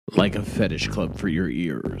Like a fetish club for your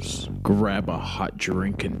ears. Grab a hot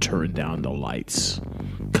drink and turn down the lights.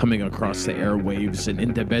 Coming across the airwaves and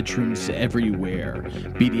into bedrooms everywhere,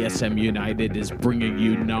 BDSM United is bringing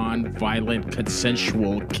you non-violent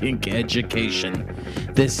consensual kink education.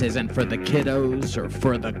 This isn't for the kiddos or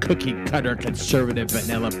for the cookie-cutter conservative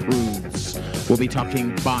vanilla prudes. We'll be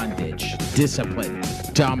talking bondage, discipline,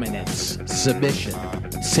 dominance, submission,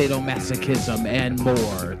 sadomasochism, and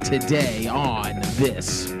more today on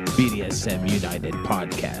this BDSM United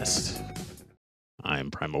podcast.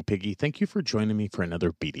 I'm Primal Piggy. Thank you for joining me for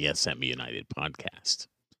another BDSM United podcast.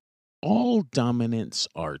 All dominants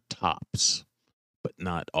are tops, but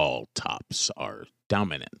not all tops are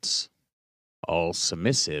dominants. All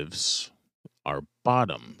submissives are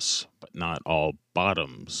bottoms, but not all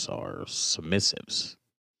bottoms are submissives.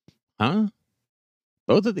 Huh?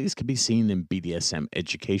 Both of these can be seen in BDSM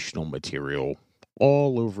educational material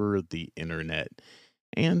all over the internet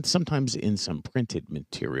and sometimes in some printed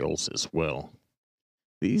materials as well.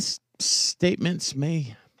 These statements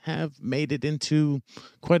may have made it into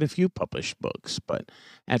quite a few published books, but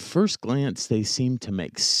at first glance they seem to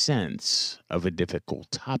make sense of a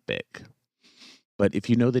difficult topic. But if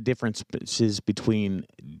you know the differences between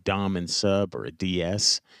Dom and Sub, or a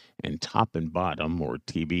DS, and Top and Bottom, or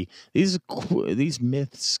TB, these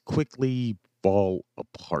myths quickly fall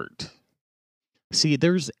apart. See,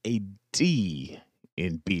 there's a D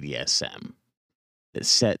in BDSM that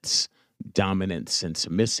sets dominants and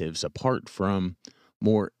submissives apart from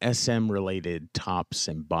more SM-related tops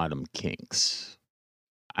and bottom kinks.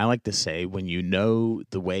 I like to say, when you know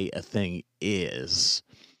the way a thing is,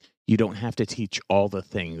 you don't have to teach all the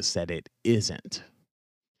things that it isn't.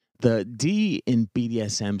 The D in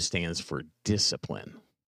BDSM stands for discipline.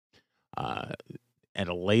 At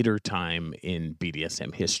a later time in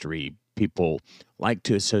BDSM history, people like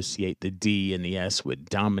to associate the D and the S with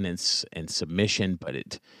dominance and submission, but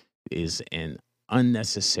it is an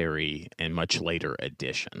unnecessary and much later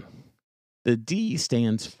addition. The D of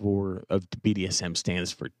the BDSM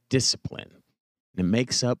stands for discipline. It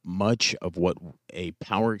makes up much of what a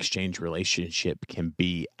power exchange relationship can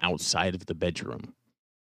be outside of the bedroom.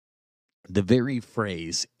 The very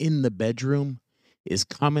phrase "in the bedroom" is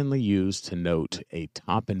commonly used to note a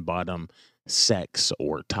top and bottom sex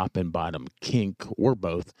or top and bottom kink or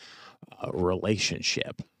both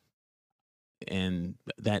relationship. And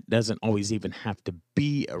that doesn't always even have to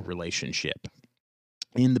be a relationship.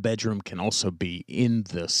 In the bedroom can also be in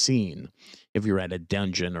the scene. If you're at a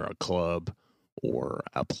dungeon or a club or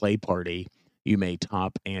a play party, you may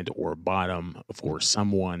top and or bottom for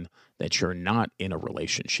someone that you're not in a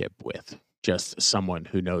relationship with, just someone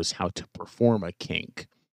who knows how to perform a kink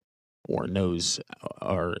or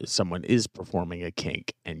someone is performing a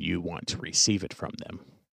kink and you want to receive it from them.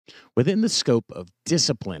 Within the scope of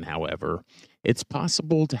discipline, however, it's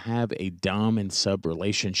possible to have a dom and sub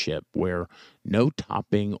relationship where no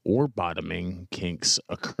topping or bottoming kinks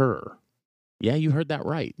occur. Yeah, you heard that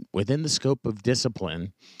right. Within the scope of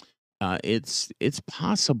discipline, it's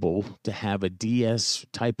possible to have a DS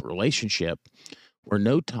type relationship where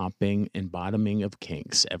no topping and bottoming of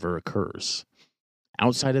kinks ever occurs.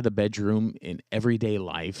 Outside of the bedroom, in everyday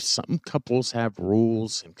life, some couples have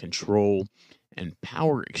rules and control and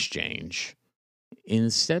power exchange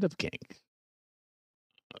instead of kink.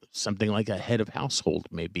 Something like a head of household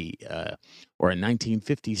maybe, or a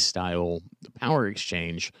 1950s style power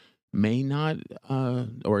exchange may not,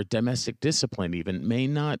 or domestic discipline even, may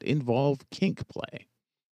not involve kink play.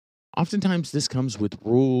 Oftentimes this comes with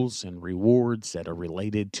rules and rewards that are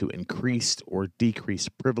related to increased or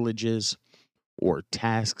decreased privileges or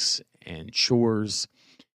tasks and chores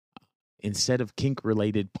instead of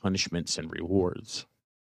kink-related punishments and rewards.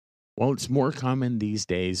 While it's more common these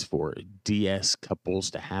days for DS couples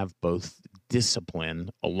to have both discipline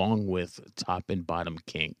along with top and bottom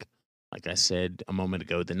kink, like I said a moment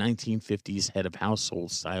ago, the 1950s head of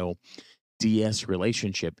household style DS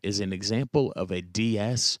relationship is an example of a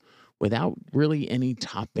DS without really any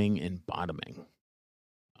topping and bottoming.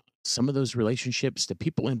 Some of those relationships, the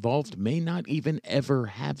people involved may not even ever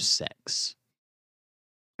have sex.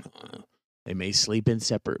 They may sleep in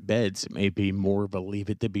separate beds. It may be more of a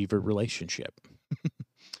Leave It to Beaver relationship.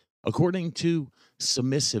 According to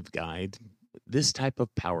Submissive Guide, this type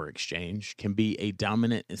of power exchange can be a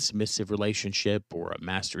dominant and submissive relationship or a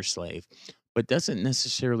master-slave, but doesn't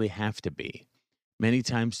necessarily have to be. Many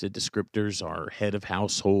times the descriptors are head of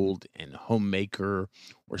household and homemaker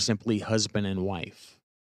or simply husband and wife.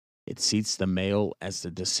 It seats the male as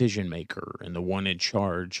the decision maker and the one in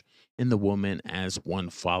charge, and the woman as one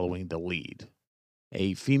following the lead.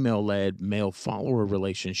 A female-led male follower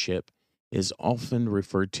relationship is often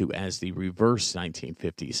referred to as the reverse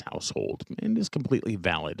 1950s household and is completely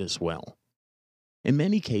valid as well. In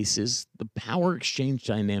many cases, the power exchange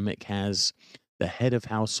dynamic has the head of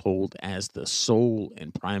household as the sole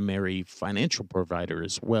and primary financial provider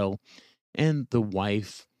as well, and the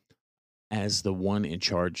wife as the one in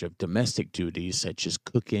charge of domestic duties such as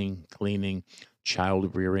cooking, cleaning,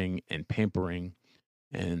 child rearing, and pampering,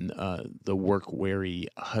 and the work weary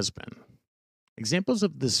husband. Examples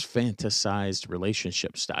of this fantasized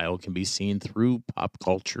relationship style can be seen through pop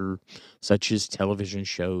culture, such as television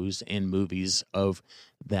shows and movies of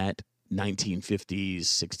that 1950s,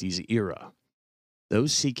 60s era.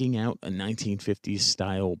 Those seeking out a 1950s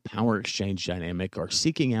style power exchange dynamic are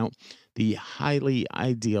seeking out the highly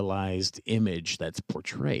idealized image that's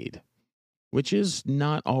portrayed, which is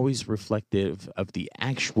not always reflective of the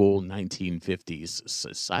actual 1950s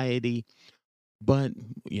society, but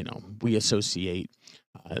we associate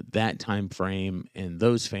that time frame and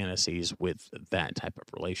those fantasies with that type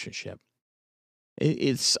of relationship.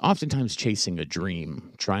 It's oftentimes chasing a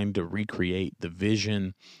dream, trying to recreate the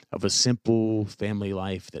vision of a simple family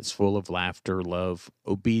life that's full of laughter, love,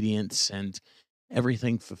 obedience, and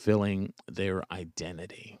everything fulfilling their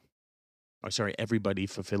identity. Or, sorry, everybody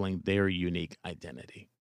fulfilling their unique identity.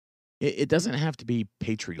 It doesn't have to be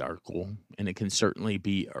patriarchal, and it can certainly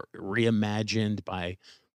be reimagined by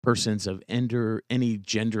persons of any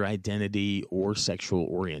gender identity or sexual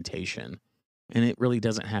orientation. And it really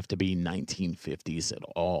doesn't have to be 1950s at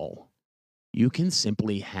all. You can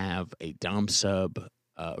simply have a Dom sub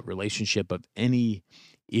relationship of any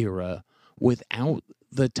era without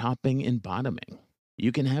the topping and bottoming.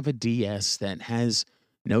 You can have a DS that has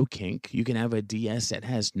no kink. You can have a DS that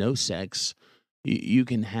has no sex. You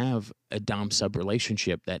can have a Dom sub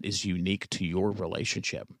relationship that is unique to your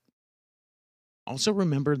relationship. Also,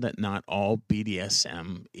 remember that not all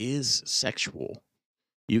BDSM is sexual.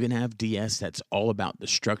 You can have DS that's all about the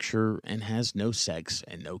structure and has no sex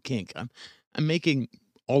and no kink. I'm making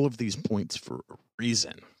all of these points for a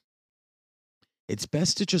reason. It's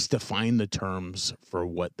best to just define the terms for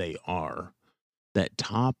what they are. That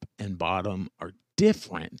top and bottom are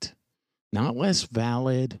different, not less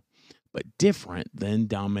valid, but different than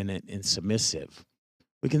dominant and submissive.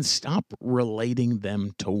 We can stop relating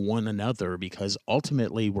them to one another because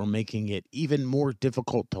ultimately we're making it even more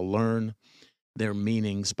difficult to learn their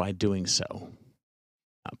meanings by doing so.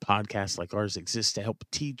 Podcasts like ours exist to help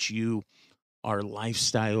teach you our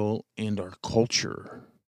lifestyle and our culture.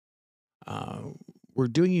 We're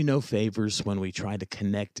doing you no favors when we try to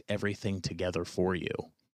connect everything together for you.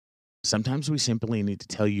 Sometimes we simply need to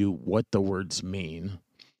tell you what the words mean,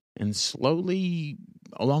 and slowly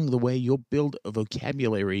along the way, you'll build a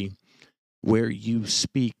vocabulary where you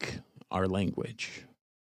speak our language.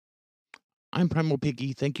 I'm Primal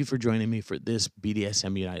Piggy. Thank you for joining me for this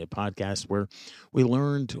BDSM United podcast, where we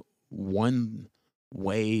learned one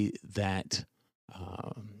way that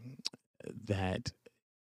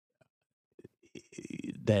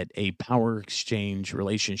that a power exchange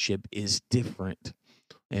relationship is different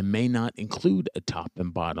and may not include a top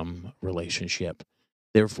and bottom relationship.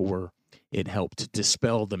 Therefore, it helped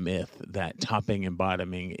dispel the myth that topping and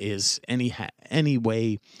bottoming is any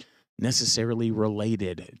way necessarily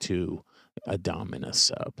related to a dom and a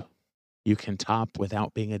sub. You can top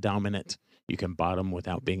without being a dominant. You can bottom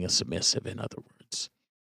without being a submissive. In other words,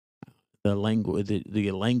 the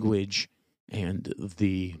language, and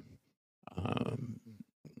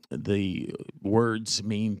the words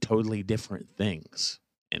mean totally different things,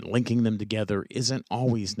 and linking them together isn't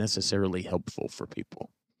always necessarily helpful for people,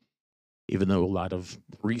 even though a lot of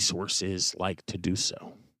resources like to do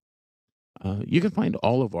so. You can find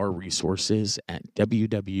all of our resources at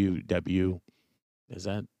www. Is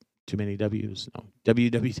that too many W's? No.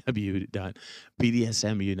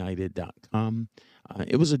 www.bdsmunited.com.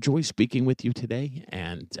 It was a joy speaking with you today,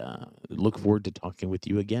 and look forward to talking with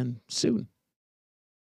you again soon.